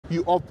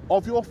you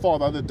of your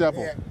father, the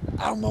devil. Yeah,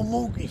 I'm a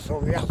monkey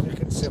from the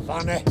African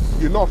savannah.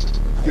 You're not.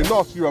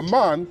 You're a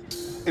man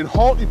in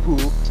Hartlepool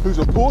who's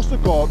opposed to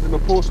God and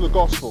opposed to the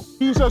gospel.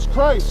 Jesus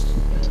Christ,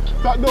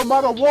 that no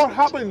matter what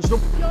happens... Your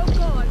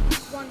God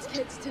wants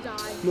kids to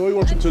die. No, he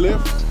wants them to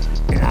live.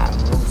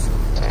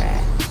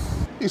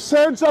 He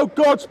sends out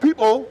God's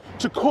people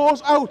to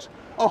cause out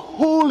a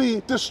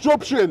holy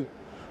disruption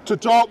to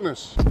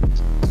darkness.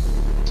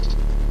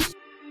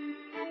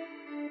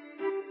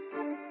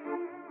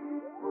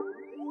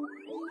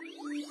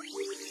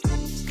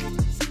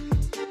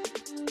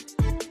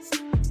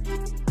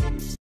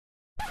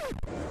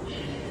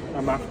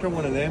 I'm after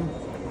one of them.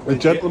 A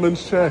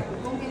gentleman's chair.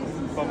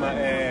 For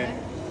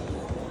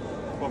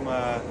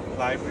my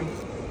library.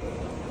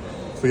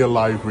 For your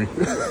library.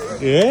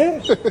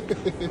 Yeah?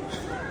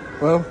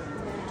 Well,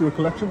 do a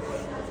collection.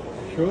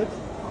 Should.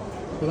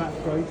 So that's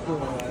right.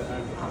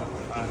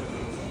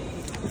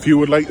 If you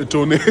would like to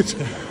donate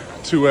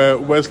to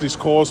Wesley's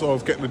cause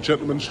of getting a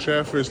gentleman's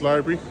chair for his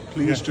library,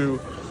 please do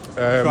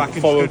so I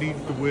can follow. study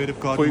the Word of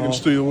God So you can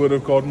study the Word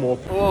of God more.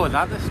 Oh, is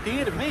that the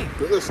state of me?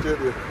 Look at this state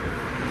of you.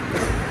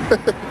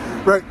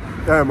 Right,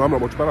 I'm not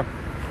much better.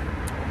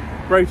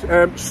 Right,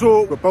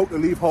 so we're about to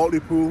leave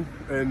Hartlepool,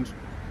 and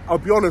I'll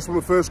be honest, when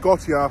we first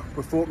got here,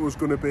 we thought it was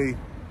going to be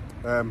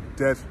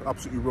dead,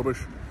 absolutely rubbish.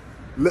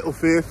 Little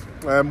faith.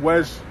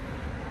 Wes?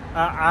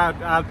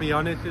 I'll be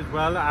honest as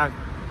well.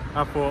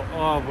 I thought,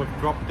 oh, we've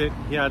dropped it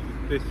here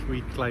this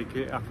week. Like,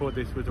 I thought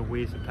this was a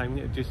waste of time.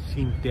 It just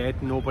seemed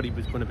dead. Nobody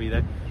was going to be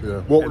there. Yeah.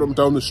 Walking up and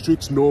down the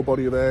streets,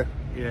 nobody there.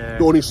 Yeah.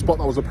 The only spot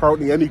that was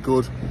apparently any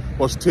good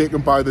was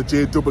taken by the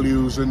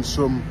JWs in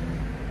some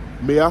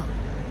mayor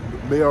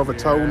of a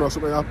town or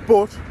something like that.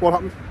 But what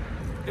happened?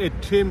 It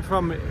came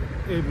from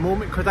a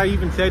moment, because I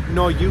even said,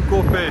 no, you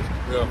go first.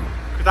 Yeah.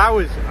 Because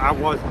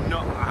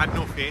I had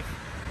no faith.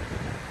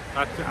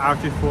 I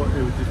just thought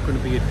it was just going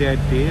to be a dead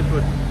day,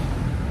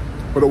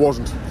 but it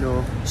wasn't.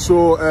 No.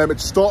 So it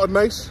started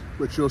nice,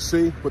 which you'll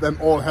see, but then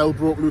all hell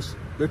broke loose,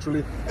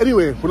 literally.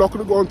 Anyway, we're not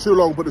going to go on too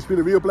long, but it's been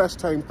a real blessed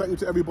time. Thank you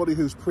to everybody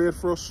who's prayed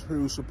for us,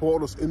 who's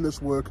supported us in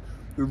this work.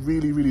 We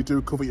really, really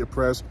do cover your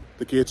prayers.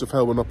 The gates of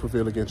hell will not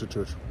prevail against the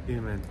church.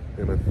 Amen.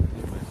 Amen.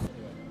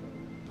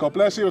 God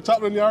bless you. What's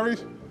happening, Yari?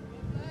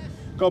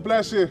 God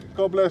bless you.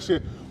 God bless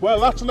you. Well,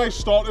 that's a nice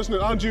start, isn't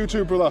it? And you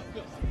too, brother.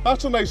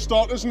 That's a nice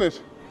start, isn't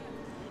it?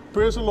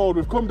 Praise the Lord.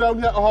 We've come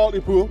down here to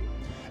Hartlepool,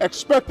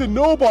 expecting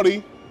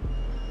nobody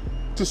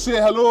to say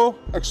hello,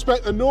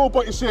 expecting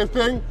nobody to say a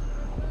thing.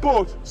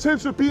 But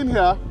since we've been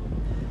here,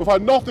 we've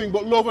had nothing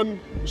but love and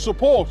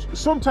support.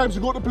 Sometimes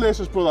you go to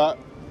places, brother,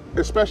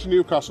 especially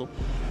Newcastle,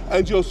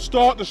 and you'll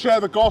start to share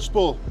the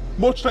gospel,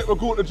 much like we're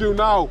going to do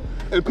now.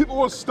 And people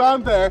will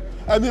stand there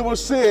and they will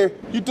say,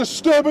 you're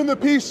disturbing the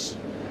peace.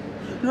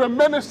 You're a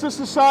menace to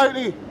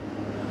society.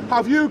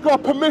 Have you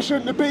got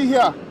permission to be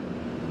here?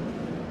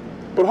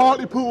 But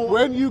Hartlepool,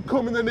 when you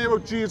come in the name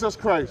of Jesus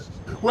Christ,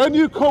 when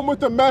you come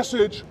with the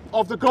message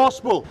of the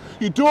gospel,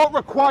 you don't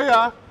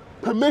require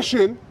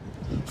permission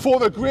for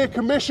the Great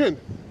Commission.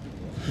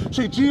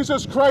 See,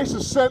 Jesus Christ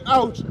has sent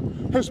out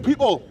his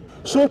people.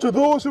 So to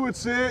those who would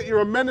say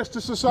you're a menace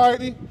to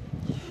society,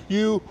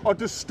 you are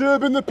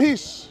disturbing the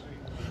peace,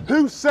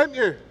 who sent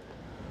you?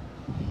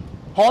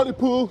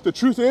 Hartlepool, the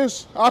truth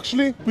is,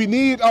 actually, we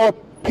need our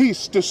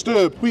peace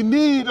disturbed. We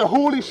need a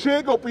holy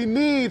shake-up. We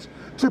need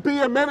to be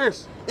a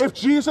menace. If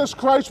Jesus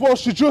Christ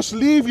was to just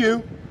leave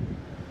you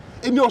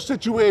in your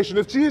situation,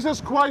 if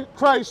Jesus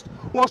Christ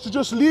was to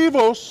just leave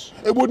us,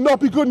 it would not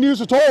be good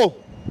news at all.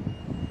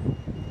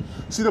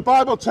 See, the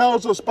Bible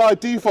tells us by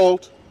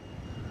default,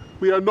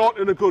 we are not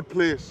in a good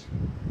place.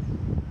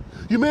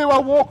 You may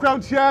well walk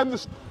around here in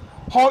the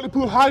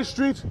Hartlepool High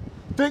Street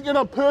thinking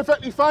I'm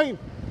perfectly fine.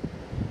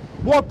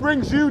 What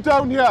brings you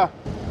down here?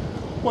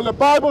 Well, the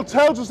Bible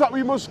tells us that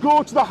we must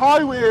go to the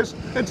highways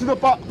and to the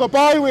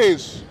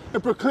byways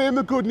and proclaim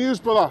the good news,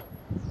 brother.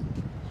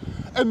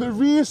 And the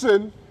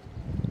reason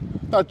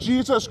that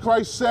Jesus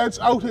Christ sends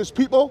out his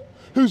people,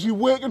 who's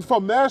awakened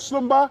from their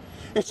slumber,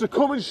 is to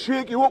come and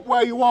shake you up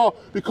where you are,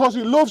 because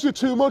he loves you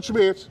too much,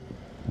 mate,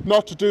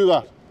 not to do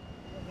that.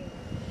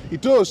 He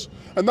does.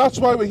 And that's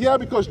why we're here,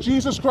 because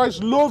Jesus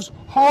Christ loves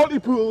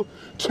Hartlepool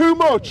too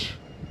much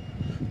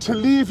to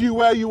leave you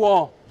where you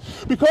are.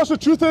 Because the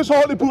truth is,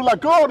 Hartlepool, like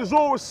God has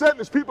always sent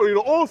his people, you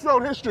know, all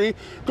throughout history,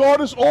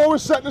 God has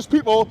always sent his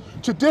people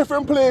to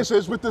different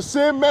places with the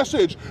same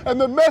message. And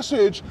the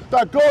message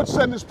that God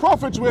sent his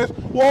prophets with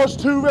was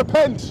to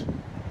repent.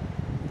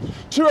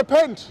 To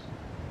repent.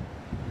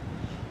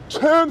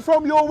 Turn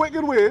from your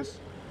wicked ways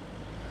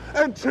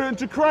and turn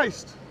to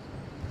Christ.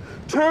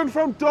 Turn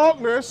from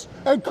darkness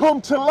and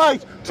come to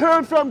light.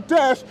 Turn from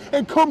death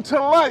and come to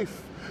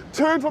life.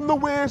 Turn from the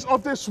ways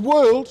of this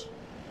world,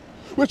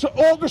 which are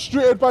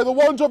orchestrated by the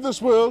ones of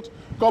this world.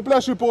 God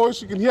bless you, boys.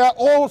 You can hear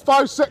all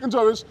 5 seconds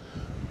of us.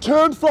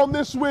 Turn from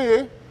this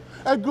way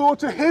and go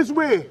to his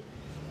way.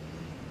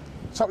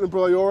 What's happening,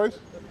 brother? You all right?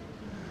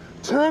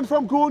 Turn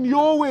from going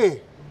your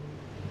way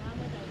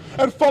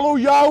and follow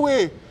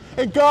Yahweh.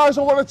 And guys,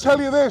 I want to tell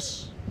you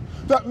this,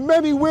 that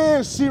many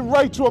ways seem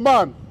right to a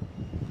man,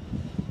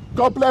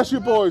 God bless you,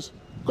 boys.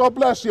 God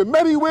bless you.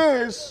 Many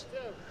ways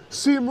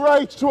seem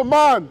right to a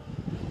man,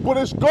 but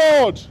it's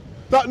God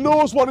that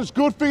knows what is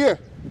good for you.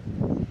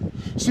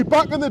 See,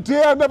 back in the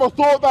day, I never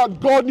thought that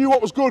God knew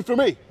what was good for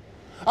me.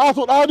 I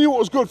thought I knew what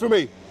was good for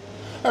me.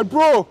 And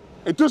bro,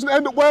 it doesn't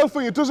end up well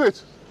for you, does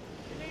it?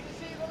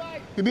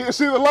 You need to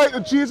see the light,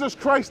 and Jesus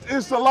Christ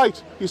is the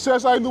light. He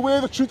says, I am the way,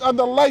 the truth, and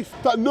the life,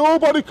 that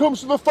nobody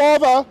comes to the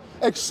Father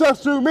except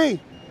through me.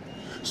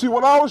 See,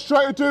 what I was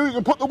trying to do, you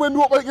can put the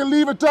window up or you can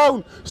leave it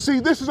down. See,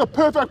 this is a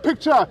perfect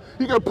picture.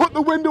 You can put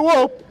the window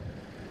up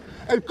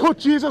and cut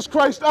Jesus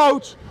Christ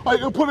out, or you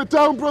can put it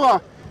down,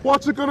 brother.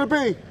 What's it going to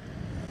be?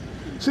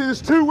 See,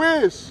 there's two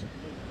ways.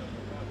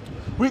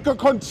 We can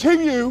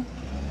continue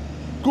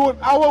going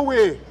our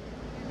way,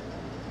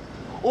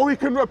 or we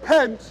can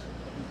repent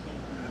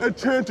and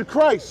turn to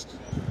Christ.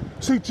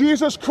 See,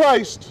 Jesus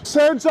Christ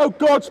sends out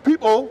God's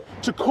people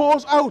to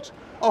cause out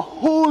a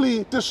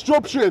holy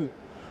disruption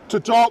to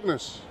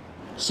darkness.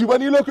 See,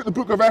 when you look at the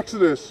book of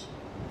Exodus,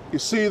 you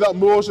see that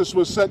Moses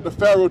was sent to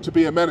Pharaoh to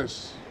be a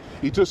menace.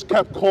 He just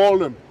kept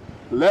calling him,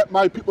 let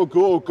my people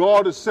go.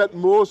 God has sent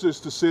Moses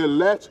to say,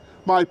 let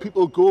my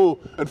people go.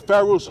 And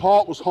Pharaoh's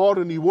heart was hard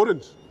and he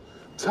wouldn't.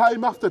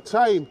 Time after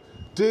time,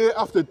 day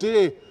after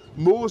day,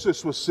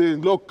 Moses was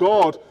saying, look,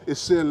 God is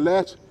saying,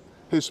 let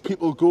his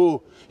people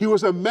go. He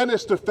was a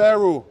menace to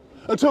Pharaoh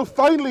until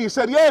finally he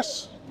said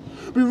yes.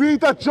 We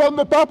read that John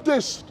the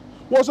Baptist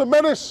was a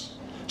menace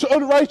to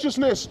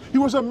unrighteousness. He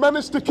was a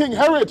menace to King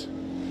Herod.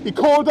 He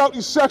called out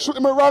his sexual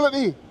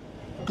immorality.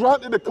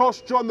 Granted, it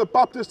cost John the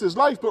Baptist his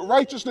life, but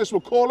righteousness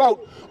will call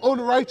out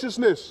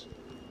unrighteousness.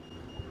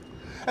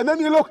 And then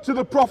you look to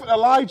the prophet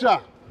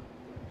Elijah,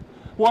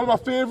 one of my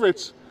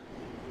favourites.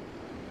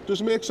 Does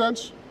it make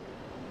sense?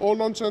 All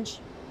nonsense?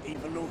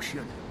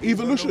 Evolution.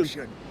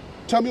 Evolution.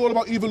 Tell me all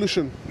about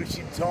evolution.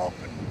 Richard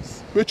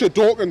Dawkins. Richard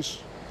Dawkins.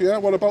 Yeah,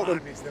 what about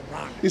him? He's the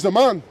man. He's the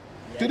man.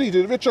 Yeah. Did he?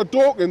 Did Richard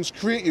Dawkins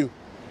create you?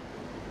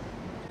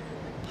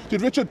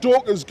 Did Richard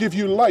Dawkins give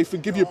you life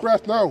and give you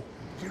breath now?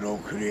 Do you know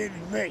who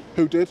created me?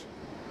 Who did?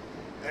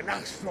 An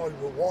asteroid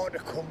with water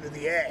come to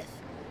the earth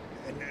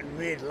and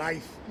made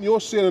life.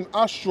 You're saying an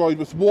asteroid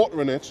with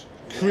water in it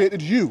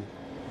created you?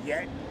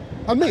 Yeah.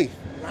 And me?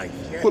 Life,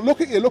 yeah. But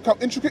look at you, look how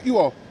intricate you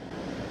are.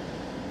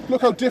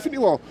 Look how different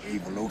you are.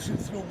 Evolution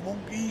through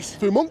monkeys.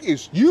 Through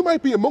monkeys. You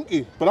might be a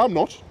monkey, but I'm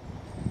not.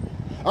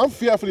 I'm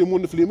fearfully and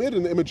wonderfully made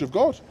in the image of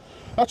God.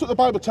 That's what the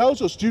Bible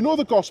tells us. Do you know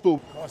the gospel?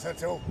 Of course I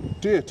do.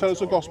 Dear, tell us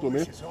the gospel,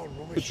 rubbish, mate. It's all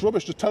rubbish. It's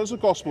rubbish. Just tell us the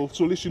gospel,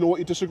 so at least you know what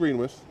you're disagreeing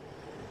with.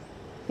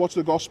 What's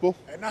the gospel?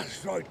 An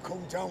asteroid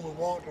come down with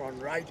water on,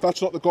 right?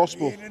 That's not the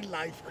gospel. Creating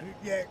life,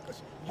 yeah,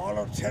 because all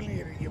I'm telling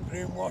you that you're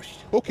brainwashed.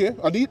 Okay,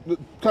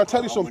 can I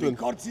tell you How something? many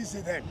gods is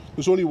there then?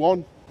 There's only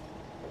one.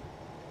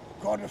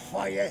 God of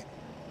fire.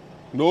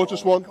 No,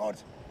 just one. God.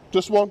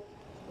 Just one.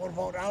 What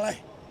about Allah?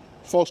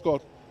 False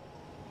God.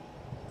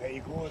 There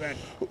you go then.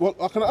 Well,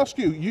 I can ask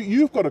you,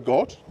 you've got a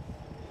God.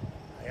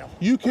 I have.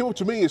 You came up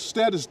to me,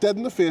 stared us dead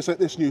in the face like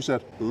this, and you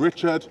said,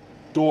 Richard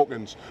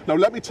Dawkins. Now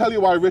let me tell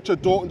you why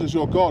Richard Dawkins is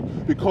your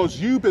God. Because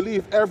you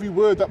believe every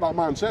word that that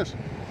man says.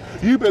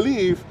 You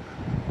believe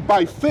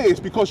by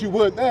faith, because you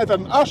weren't there, that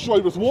an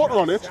asteroid with water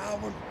on it.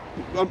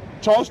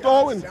 Charles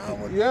Darwin.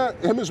 Yeah,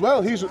 him as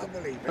well. He's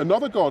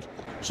another God.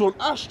 So an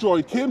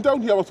asteroid came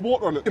down here with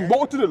water on it. And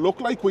what did it look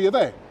like? Were you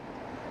there?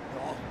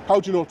 No. How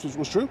do you know it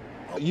was true?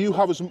 You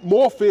have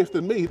more faith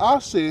than me. I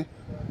say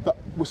that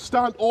we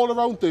stand all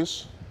around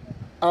this,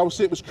 and I would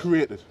say it was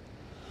created.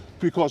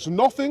 Because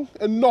nothing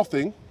and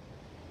nothing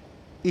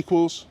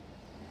equals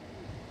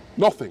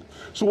nothing.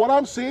 So what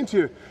I'm saying to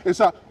you is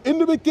that in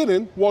the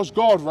beginning was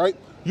God, right?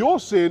 You're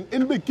saying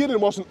in the beginning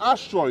was an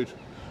asteroid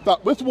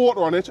that with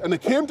water on it, and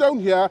it came down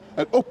here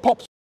and up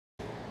pops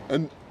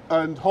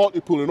and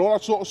Hartlepool and all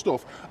that sort of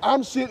stuff.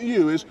 I'm saying to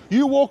you is,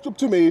 you walked up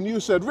to me and you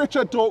said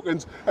Richard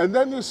Dawkins, and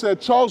then you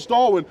said Charles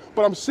Darwin,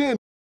 but I'm saying,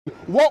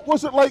 what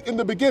was it like in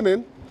the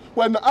beginning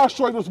when the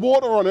asteroid with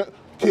water on it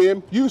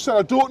came? You said,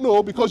 I don't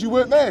know, because you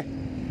weren't there.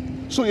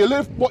 So you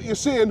live what you're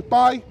saying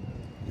by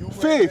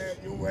faith.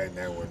 You weren't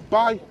there when...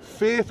 By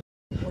faith.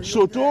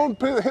 So don't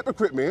play the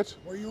hypocrite, mate.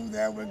 Were you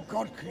there when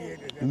God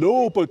created it?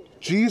 No, but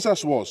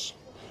Jesus was.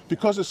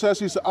 Because it says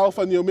he's the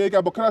Alpha and the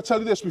Omega. But can I tell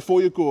you this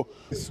before you go?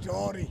 The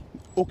story.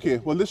 Okay,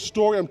 well this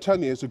story I'm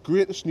telling you is the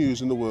greatest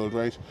news in the world,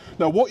 right?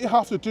 Now what you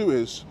have to do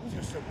is... It's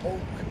just a book.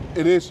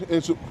 It is.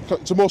 It's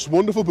a most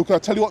wonderful book. Can I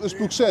tell you what this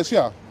book says?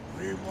 Yeah.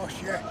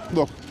 Brainwash, yeah.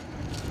 Look,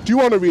 do you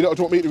want to read it or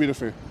do you want me to read it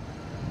for you?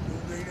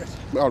 You read it.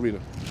 I'll read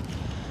it.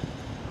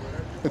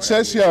 It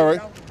says here, right?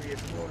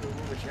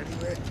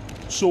 Anyway.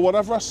 So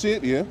whatever I say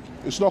to you,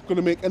 it's not going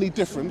to make any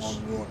difference.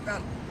 Someone wrote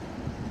that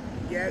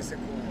years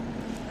ago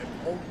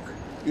in book.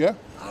 Yeah?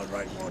 I'll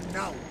write one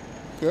now.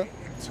 Yeah. In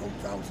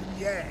 2,000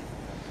 years.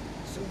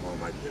 Someone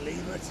might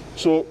believe it.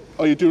 So,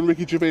 are you doing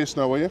Ricky Gervais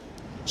now, are you?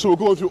 So we're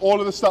going through all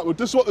of the stuff.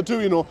 This is what they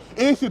do, you know.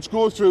 Atheists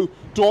go through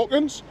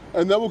Dawkins,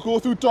 and then we'll go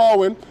through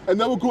Darwin, and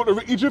then we'll go to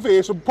Ricky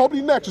Gervais, and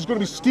probably next is going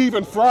to be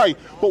Stephen Fry.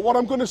 But what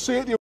I'm going to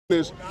say to you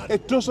is,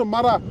 it doesn't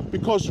matter,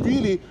 because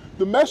really,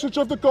 the message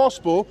of the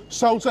gospel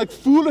sounds like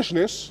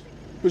foolishness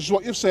which is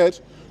what you've said,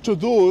 to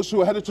those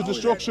who are headed to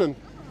destruction.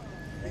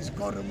 Is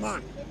God a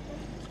man?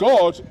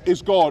 God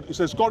is God. He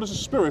says God is a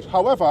spirit.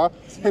 However,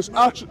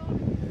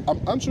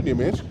 I'm answering you,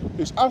 mate.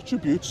 His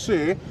attributes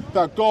say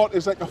that God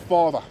is like a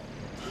father.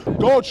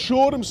 God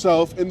showed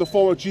himself in the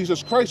form of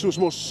Jesus Christ, who was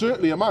most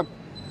certainly a man.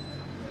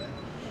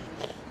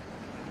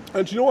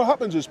 And you know what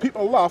happens is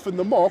people laugh and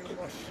they mock.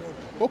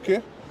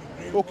 Okay.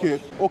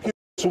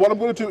 So what I'm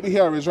going to do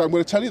here is, I'm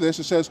going to tell you this.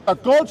 It says,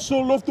 that God so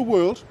loved the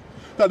world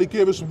that he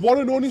gave his one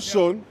and only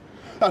Son,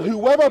 that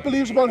whoever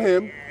believes upon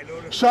him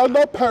shall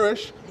not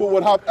perish, but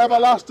will have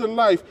everlasting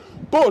life.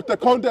 But the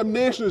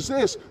condemnation is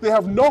this: they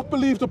have not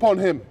believed upon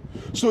him.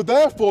 So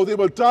therefore they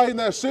will die in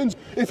their sins.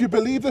 If you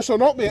believe this or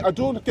not, mate, I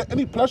don't get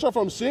any pleasure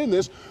from saying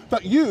this,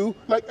 that you,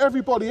 like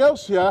everybody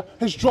else here,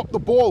 has dropped the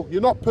ball.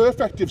 You're not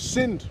perfect, you've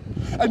sinned.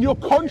 And your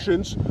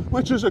conscience,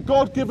 which is a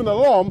God-given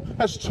alarm,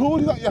 has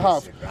told you that you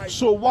have.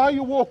 So why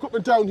you walk up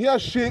and down here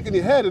shaking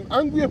your head and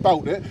angry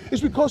about it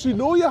is because you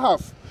know you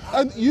have.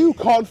 And you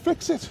can't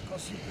fix it.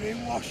 Because you're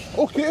brainwashed.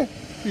 Okay,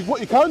 what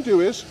you can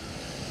do is,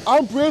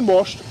 I'm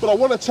brainwashed, but I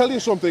want to tell you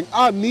something.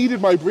 I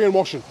needed my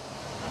brainwashing.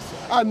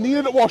 I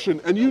needed it washing,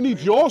 and you need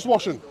yours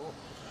washing.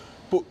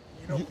 But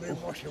you're not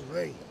brainwashing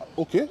me.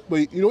 Okay,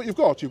 well, you know what you've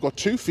got? You've got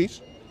 2 feet.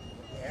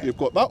 Yeah. You've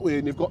got that way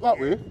and you've got that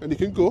way, and you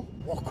can go.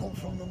 What comes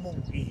from the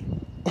monkey?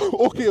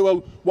 Okay,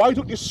 well, why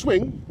don't you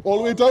swing all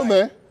the way down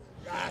there?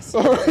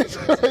 All right.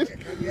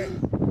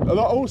 And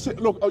I want to say,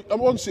 look, I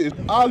want to say,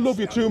 I love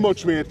you too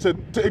much, mate, to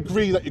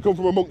agree that you come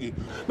from a monkey.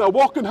 Now,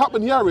 what can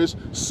happen here is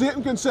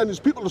Satan can send his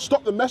people to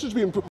stop the message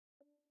being.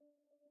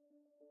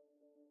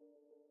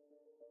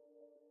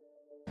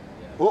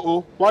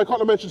 Why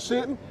can't I mention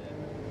Satan?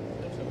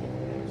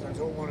 I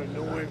don't want to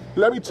know him.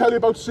 Let me tell you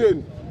about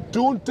Satan.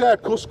 Don't dare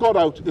cuss God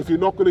out if you're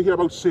not going to hear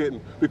about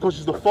Satan, because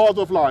he's the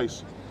father of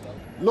lies.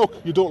 Look,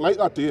 you don't like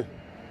that, do you?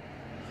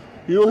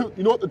 You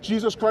know what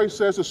Jesus Christ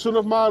says? The Son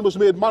of Man was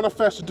made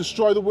manifest to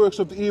destroy the works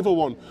of the evil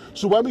one.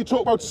 So when we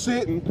talk about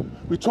Satan,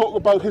 we talk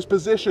about his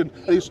position.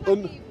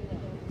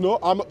 No,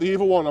 I'm not the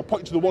evil one. I'm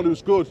pointing to the one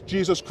who's good,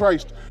 Jesus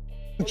Christ.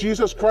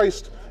 Jesus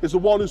Christ is the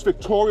one who's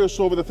victorious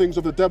over the things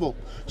of the devil.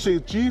 See,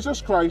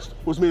 Jesus Christ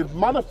was made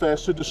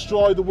manifest to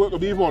destroy the work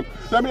of the evil one.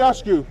 Let me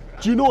ask you,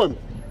 do you know him?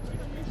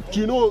 Do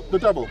you know the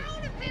devil?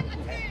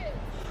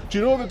 Do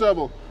you know the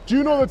devil? Do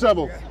you know the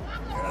devil?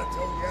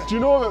 Do you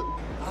know that?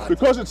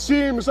 Because it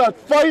seems that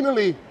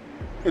finally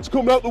it's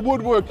coming out the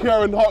woodwork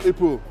here in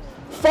Hartlepool.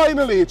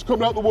 Finally it's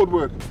coming out the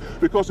woodwork,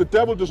 because the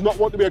devil does not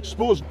want to be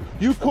exposed.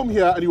 You come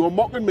here and you are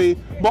mocking me,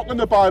 mocking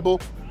the Bible,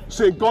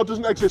 saying God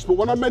doesn't exist, but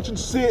when I mention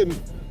Satan,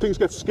 things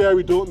get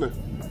scary, don't they?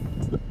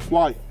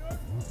 Why?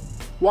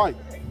 Why?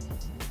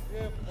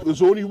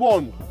 There's only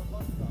one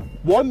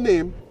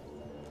name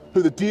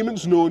who the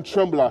demons know and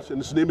tremble at, and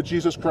it's the name of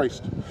Jesus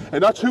Christ.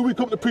 And that's who we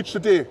come to preach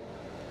today.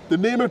 The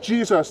name of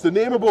Jesus, the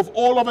name above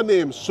all other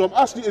names. So I'm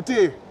asking you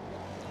today,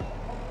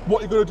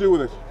 what are you going to do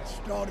with it? A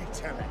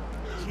storyteller.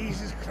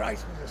 Jesus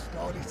Christ was a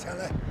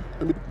storyteller.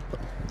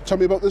 Tell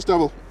me about this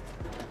devil.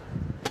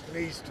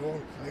 Please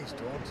don't.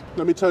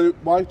 Let me tell you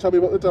why. Tell me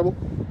about the devil.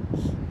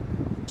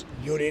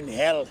 You're in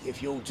hell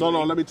if you do.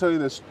 No, let me tell you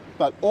this.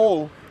 That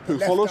all who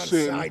follow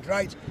Satan,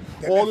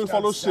 all who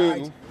follow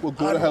Satan will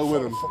go to hell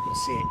with him.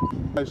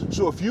 Right,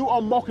 so if you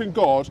are mocking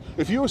God,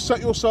 if you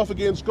set yourself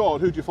against God,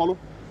 who do you follow?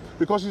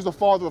 Because he's the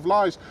father of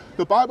lies.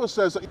 The Bible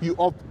says that you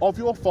of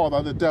your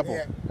father, the devil.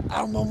 Yeah,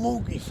 I'm a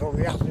monkey from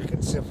the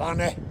African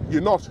savannah.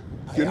 You're not.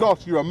 You're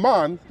not. You're a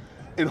man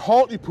in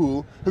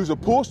Hartlepool who's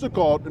opposed to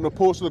God and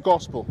opposed to the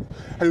gospel,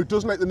 and who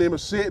doesn't like the name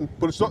of Satan.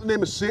 But it's not the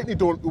name of Satan you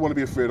don't want to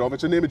be afraid of.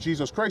 It's the name of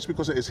Jesus Christ,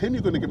 because it is him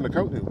you're going to give an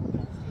account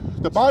to.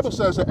 The Bible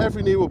says that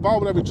every knee will bow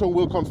and every tongue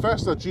will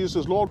confess that Jesus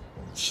is Lord.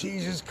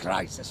 Jesus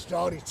Christ, a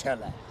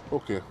storyteller.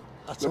 Okay.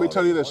 Let me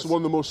tell you this. One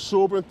of the most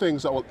sobering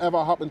things that will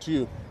ever happen to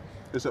you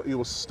is that you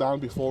will stand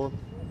before him.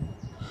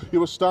 You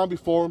will stand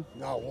before him.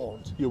 No, I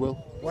won't. You will.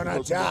 When I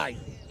die,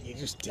 you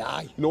just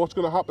die. You know what's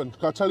going to happen?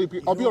 Can I tell you?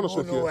 I'll be honest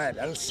with you.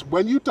 Else.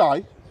 When you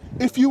die,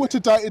 if you were to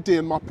die today,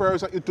 and my prayer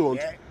is that you don't,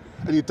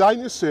 and you die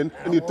in your sin,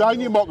 and you die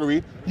in your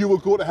mockery, you will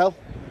go to hell.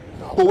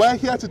 No. But we're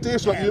here today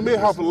so that you may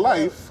have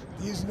life.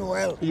 There's no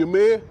hell. You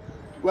may,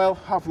 well,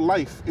 have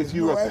life if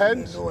you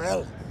repent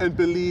hell. And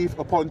believe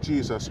upon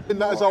Jesus.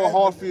 And that is our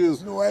heart for you.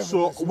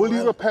 So will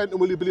you repent and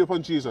will you believe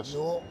upon Jesus?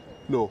 No.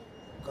 No.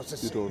 Because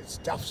it's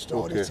daft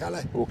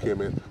storyteller. Okay,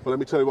 man. Well, let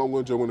me tell you what I'm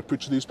going to do. I'm going to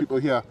preach to these people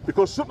here.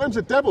 Because sometimes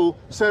the devil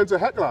sends a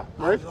heckler,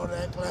 right? I'm not a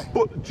heckler.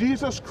 But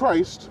Jesus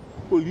Christ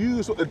will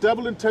use what the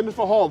devil intended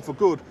for harm for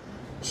good.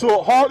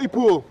 So,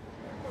 Hartlepool,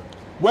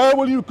 where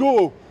will you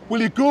go?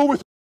 Will you go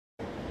with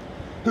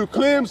who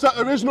claims that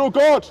there is no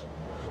God,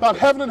 that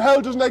heaven and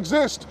hell doesn't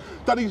exist,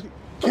 that he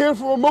came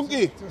from a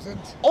monkey?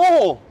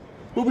 Or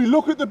will we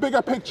look at the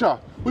bigger picture?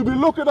 Will we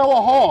look at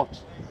our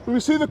heart? Will we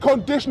see the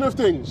condition of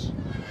things?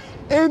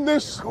 In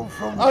this,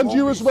 and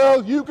you as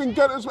well, you can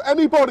get as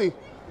anybody.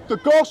 The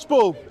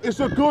gospel is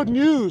the good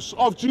news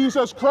of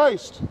Jesus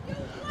Christ.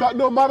 That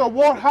no matter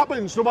what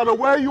happens, no matter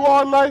where you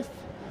are in life,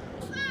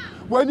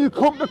 when you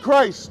come to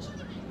Christ,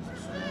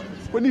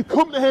 when you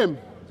come to him,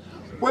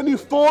 when you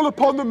fall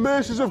upon the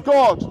mercies of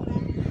God,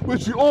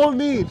 which you all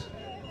need,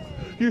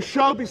 you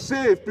shall be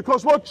saved.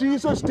 Because what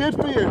Jesus did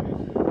for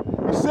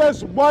you, he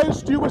says,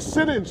 whilst you were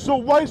sinning, so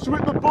whilst you were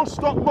at the bus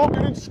stop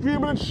mocking and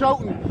screaming and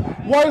shouting,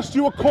 whilst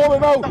you were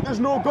calling out that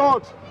there's no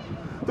God,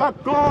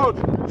 that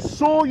God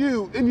saw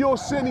you in your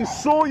sin, he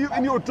saw you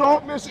in your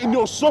darkness, in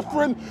your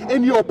suffering,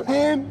 in your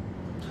pain.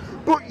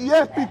 But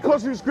yet,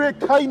 because of his great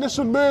kindness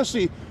and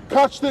mercy,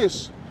 catch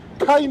this,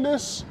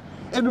 kindness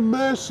and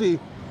mercy,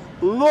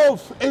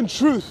 love and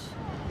truth.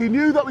 He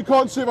knew that we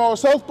can't save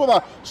ourselves,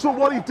 brother. So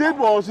what he did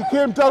was, he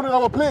came down in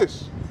our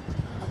place.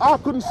 I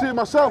couldn't save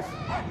myself.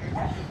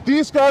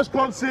 These guys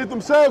can't save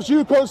themselves.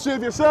 You can't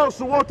save yourselves.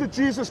 So what did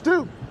Jesus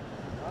do?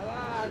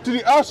 Did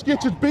he ask you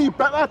to be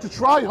better, to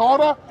try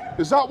harder?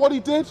 Is that what he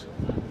did?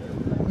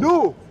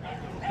 No.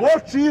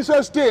 What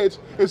Jesus did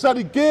is that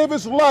he gave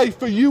his life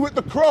for you at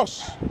the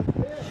cross.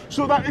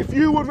 So that if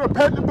you would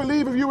repent and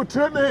believe, if you would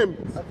turn to him.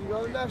 Have you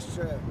got an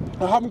ashtray?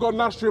 I haven't got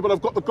an ashtray, but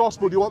I've got the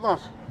gospel. Do you want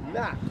that?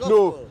 Nah, gospel.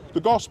 No,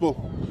 the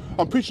gospel.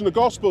 I'm preaching the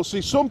gospel.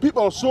 See, some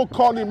people are so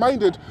carnally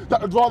minded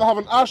that would rather have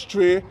an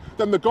ashtray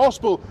than the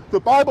gospel. The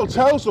Bible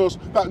tells us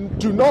that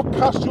do not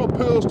cast your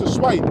pearls to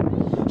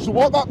swine. So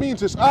what that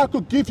means is I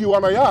could give you,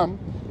 and I am,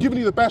 giving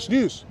you the best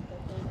news.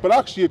 But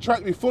actually, you're trying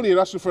to be funny and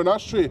asking for an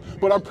ashtray.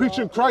 But I'm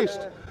preaching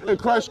Christ and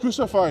Christ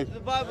crucified. The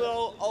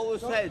Bible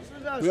always says,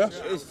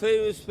 yes, it's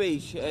freedom of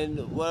speech and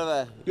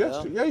whatever.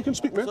 Yes, you know? yeah, you can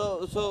speak, mate.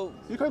 So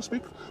you can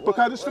speak. But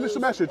can I just finish the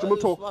message and we'll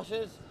talk?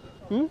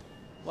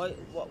 What?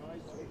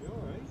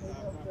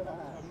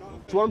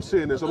 So what I'm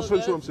saying is, I'll just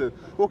finish what I'm saying.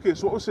 Okay,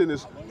 so what we're saying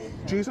is,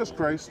 Jesus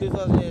Christ,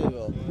 2,000 years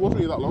ago.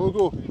 wasn't really that long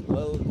ago.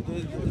 Well,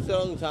 it's a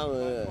long time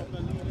ago.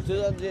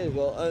 2,000 years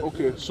ago.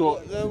 Okay,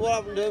 so... Then what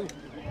happened to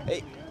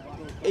him?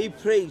 He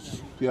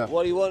preached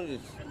what he wanted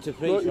to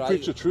preach, no, he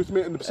preached the truth,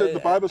 mate, and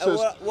the Bible says...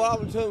 What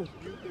happened to him?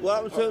 What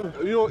happened to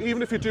him? You know,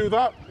 even if you do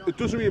that, it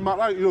doesn't really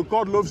matter. You know,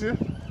 God loves you.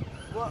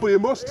 But you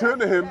must turn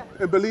to him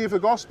and believe the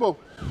gospel.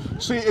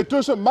 See, it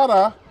doesn't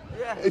matter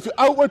if your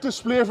outward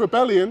display of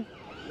rebellion,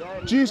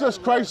 Jesus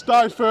Christ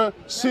died for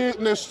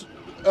Satanist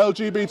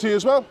LGBT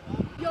as well.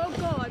 Your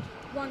God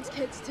wants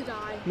kids to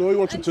die. No, he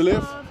wants them to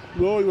live.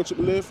 No, he wants them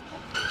to live.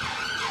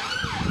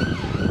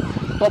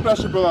 God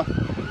bless you, brother.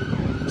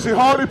 See,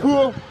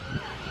 Hartlepool,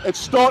 it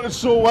started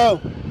so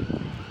well.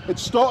 It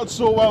started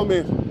so well,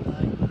 mate.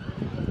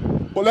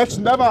 But let's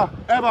never,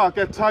 ever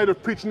get tired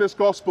of preaching this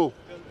gospel.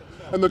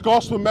 And the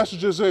gospel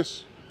message is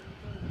this.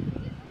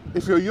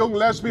 If you're a young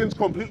lesbian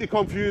completely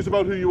confused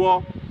about who you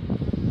are,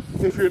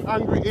 if you're an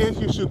angry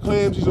atheist who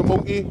claims he's a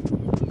monkey,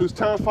 who's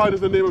terrified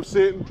of the name of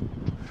Satan,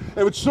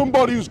 if it's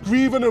somebody who's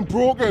grieving and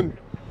broken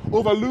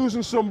over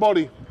losing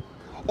somebody,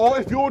 or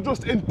if you're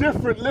just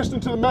indifferent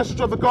listening to the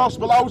message of the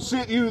gospel, I would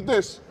say to you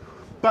this,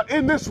 that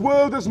in this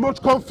world there's much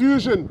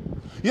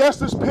confusion. Yes,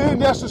 there's pain,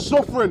 yes, there's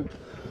suffering,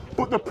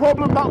 but the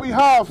problem that we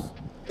have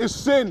is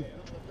sin,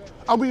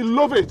 and we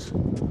love it.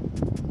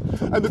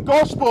 And the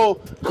gospel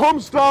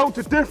comes down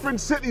to different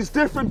cities,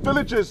 different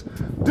villages,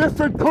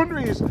 different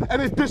countries,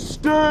 and it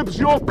disturbs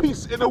your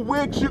peace. It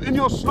awakes you in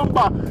your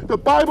slumber. The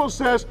Bible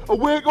says,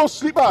 awake, O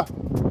sleeper.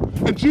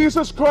 And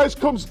Jesus Christ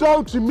comes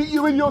down to meet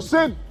you in your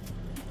sin.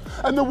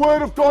 And the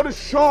word of God is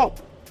sharp,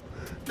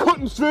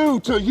 cutting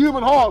through to the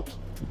human heart.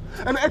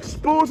 And it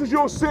exposes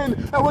your sin.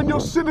 And when your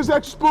sin is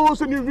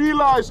exposed and you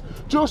realize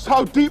just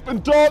how deep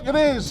and dark it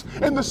is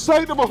in the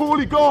sight of a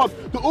holy God,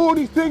 the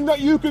only thing that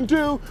you can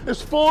do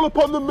is fall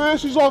upon the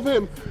mercies of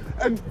him.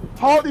 And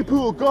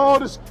Hartlepool,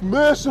 God is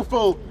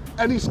merciful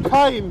and he's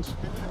kind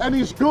and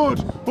he's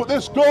good, but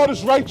this God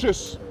is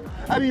righteous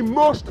and he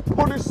must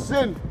punish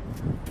sin.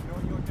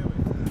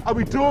 And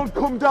we don't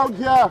come down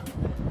here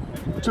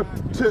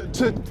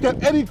to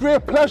get any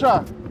great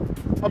pleasure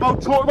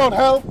about talking about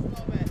hell.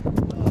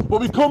 But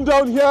we come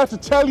down here to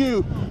tell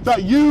you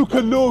that you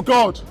can know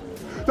God,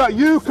 that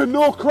you can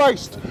know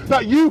Christ,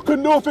 that you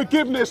can know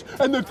forgiveness.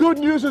 And the good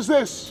news is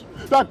this,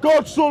 that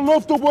God so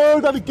loved the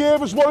world that he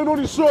gave his one and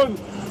only son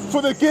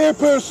for the gay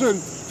person,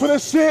 for the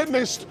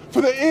Satanist,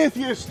 for the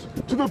atheist,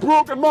 to the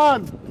broken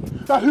man,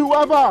 that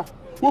whoever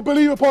will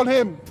believe upon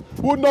him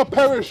would not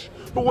perish,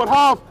 but would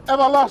have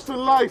everlasting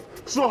life.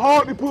 So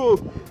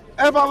Hartlepool,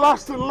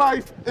 everlasting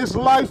life is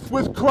life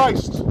with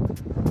Christ.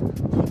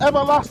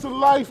 Everlasting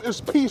life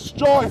is peace,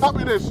 joy,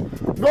 happiness,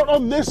 not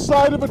on this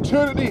side of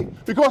eternity,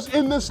 because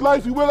in this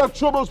life you will have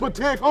troubles, but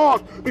take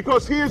heart,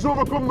 because he has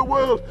overcome the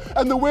world,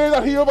 and the way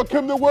that he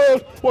overcame the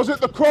world was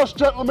at the cross,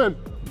 gentlemen.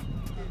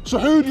 So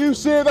who do you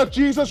say that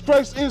Jesus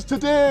Christ is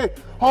today,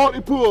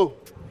 Hartlepool?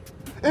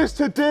 Is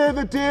today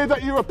the day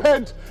that you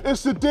repent?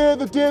 Is today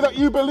the day that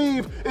you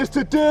believe? Is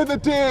today the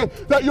day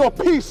that your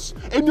peace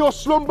in your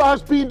slumber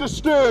has been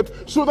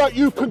disturbed, so that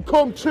you can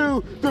come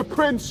to the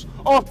Prince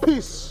of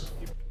Peace?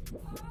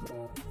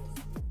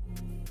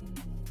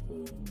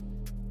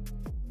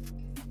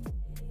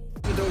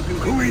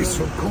 Who is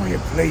so? Come here,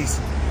 please.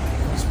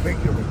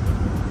 Speak to me.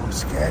 I'm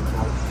scared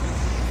now.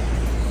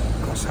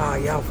 Because I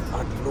have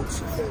had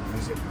Lucifer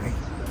visit me.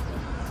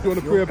 Do you want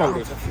to pray about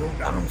it? A few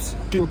times.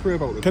 Do you want to pray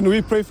about it? Can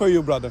we pray for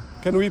you, brother?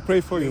 Can we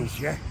pray for you?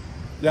 Please, yeah.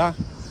 Yeah?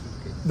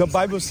 The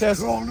Bible says...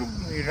 He crawled up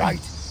to me, right,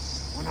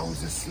 when I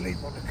was asleep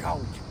on the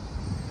couch.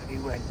 And he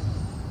went,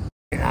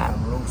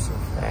 I'm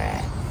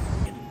Lucifer.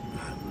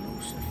 I'm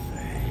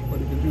Lucifer. But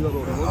you can do that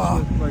all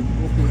once, mate. Like, okay,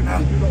 you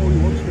can do that only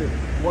once, mate.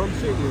 What I'm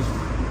saying is,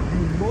 you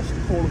must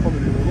call upon the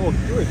name of the Lord.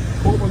 Do it.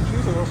 Call upon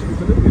Jesus and ask him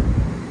to deliver you.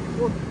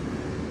 Go on.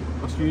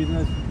 That's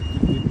Jesus.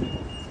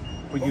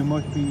 But you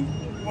must be...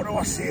 What do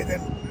I say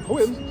then? Go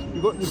in.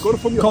 You've got it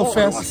from your Confess.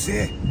 heart. What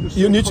do I say?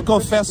 You need to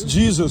confess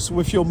Jesus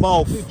with your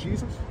mouth.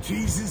 Jesus.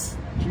 Jesus.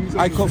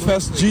 I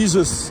confess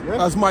Jesus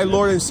as my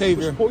Lord and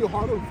Savior. Just pour your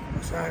heart out.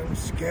 Because I was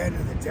scared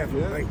of the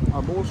devil, right?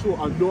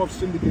 I know I've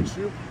sinned against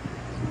you.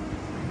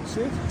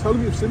 Say it. Tell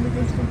me you've sinned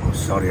against him. I'm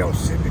sorry I've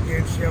sinned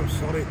against you, I'm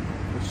sorry.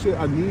 Say,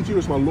 I need you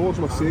as my Lord, as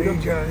my Saviour.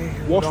 I need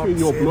you. Wash me in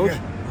your blood.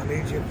 I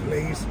need you,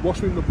 please.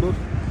 Wash me in the blood.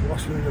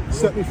 Wash me in the blood,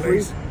 Set me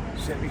free.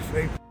 Set me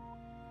free.